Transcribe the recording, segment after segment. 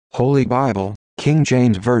Holy Bible, King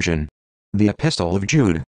James Version. The Epistle of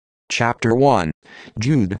Jude. Chapter 1.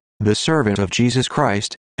 Jude, the servant of Jesus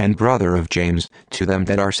Christ, and brother of James, to them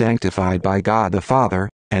that are sanctified by God the Father,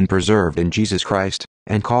 and preserved in Jesus Christ,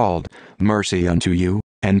 and called, mercy unto you,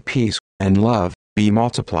 and peace, and love, be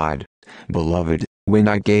multiplied. Beloved, when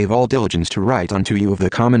I gave all diligence to write unto you of the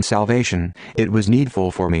common salvation, it was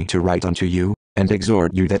needful for me to write unto you, and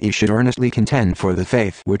exhort you that ye should earnestly contend for the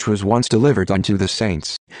faith which was once delivered unto the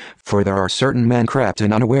saints. For there are certain men crept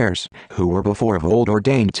in unawares, who were before of old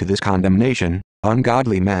ordained to this condemnation,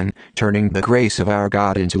 ungodly men, turning the grace of our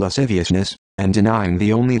God into lasciviousness, and denying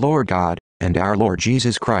the only Lord God, and our Lord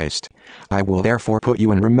Jesus Christ. I will therefore put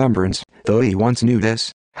you in remembrance, though ye once knew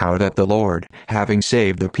this, how that the Lord, having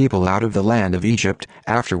saved the people out of the land of Egypt,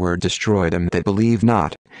 afterward destroyed them that believed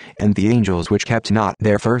not, and the angels which kept not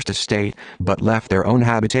their first estate, but left their own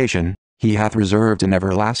habitation, he hath reserved in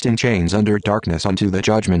everlasting chains under darkness unto the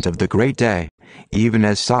judgment of the great day, even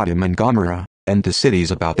as Sodom and Gomorrah, and the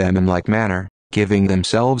cities about them in like manner, giving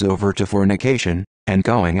themselves over to fornication, and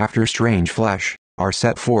going after strange flesh, are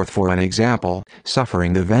set forth for an example,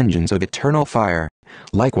 suffering the vengeance of eternal fire.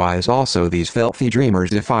 Likewise also these filthy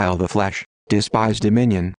dreamers defile the flesh, despise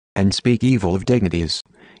dominion, and speak evil of dignities.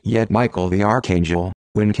 Yet Michael the archangel,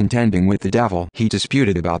 when contending with the devil he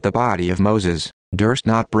disputed about the body of Moses, durst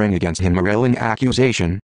not bring against him a railing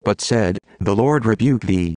accusation, but said, The Lord rebuke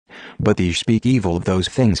thee. But these speak evil of those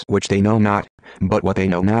things which they know not, but what they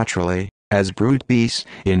know naturally, as brute beasts,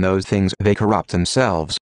 in those things they corrupt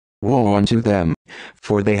themselves. Woe unto them!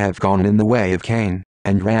 For they have gone in the way of Cain,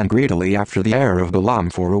 and ran greedily after the error of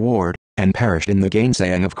Balaam for reward, and perished in the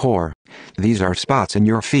gainsaying of Kor. These are spots in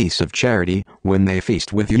your feasts of charity, when they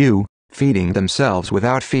feast with you, feeding themselves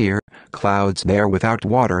without fear, clouds there without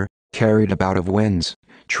water, carried about of winds,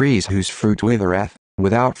 trees whose fruit withereth,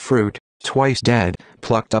 without fruit, twice dead,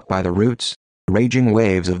 plucked up by the roots, raging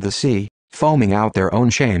waves of the sea, foaming out their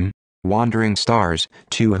own shame, wandering stars,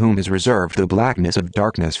 to whom is reserved the blackness of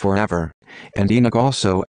darkness forever. And Enoch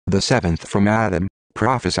also, the seventh from Adam,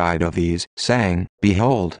 prophesied of these, saying,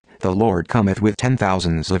 Behold, the Lord cometh with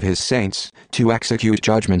 10,000s of his saints, to execute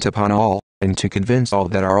judgment upon all, and to convince all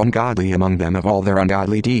that are ungodly among them of all their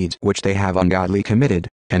ungodly deeds which they have ungodly committed,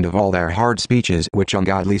 and of all their hard speeches which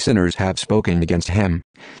ungodly sinners have spoken against him.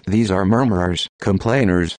 These are murmurers,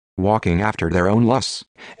 complainers, walking after their own lusts,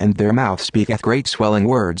 and their mouth speaketh great swelling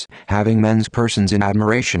words, having men's persons in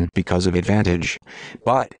admiration because of advantage.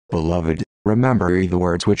 But, beloved, remember ye the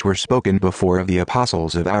words which were spoken before of the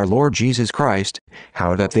apostles of our Lord Jesus Christ,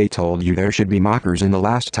 how that they told you there should be mockers in the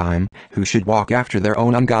last time, who should walk after their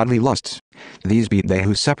own ungodly lusts. These be they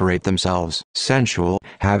who separate themselves, sensual,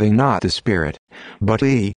 having not the Spirit. But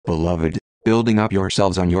ye, beloved, building up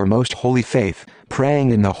yourselves on your most holy faith,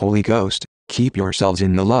 praying in the Holy Ghost, keep yourselves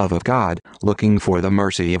in the love of God, looking for the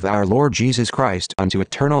mercy of our Lord Jesus Christ unto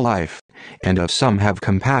eternal life. And of some have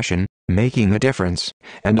compassion, making a difference,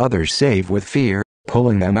 and others save with fear,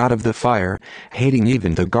 pulling them out of the fire, hating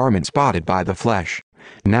even the garment spotted by the flesh.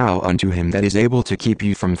 Now unto him that is able to keep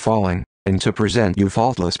you from falling, and to present you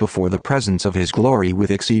faultless before the presence of his glory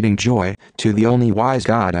with exceeding joy, to the only wise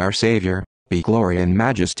God our Savior, be glory and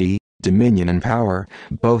majesty, dominion and power,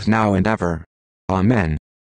 both now and ever. Amen.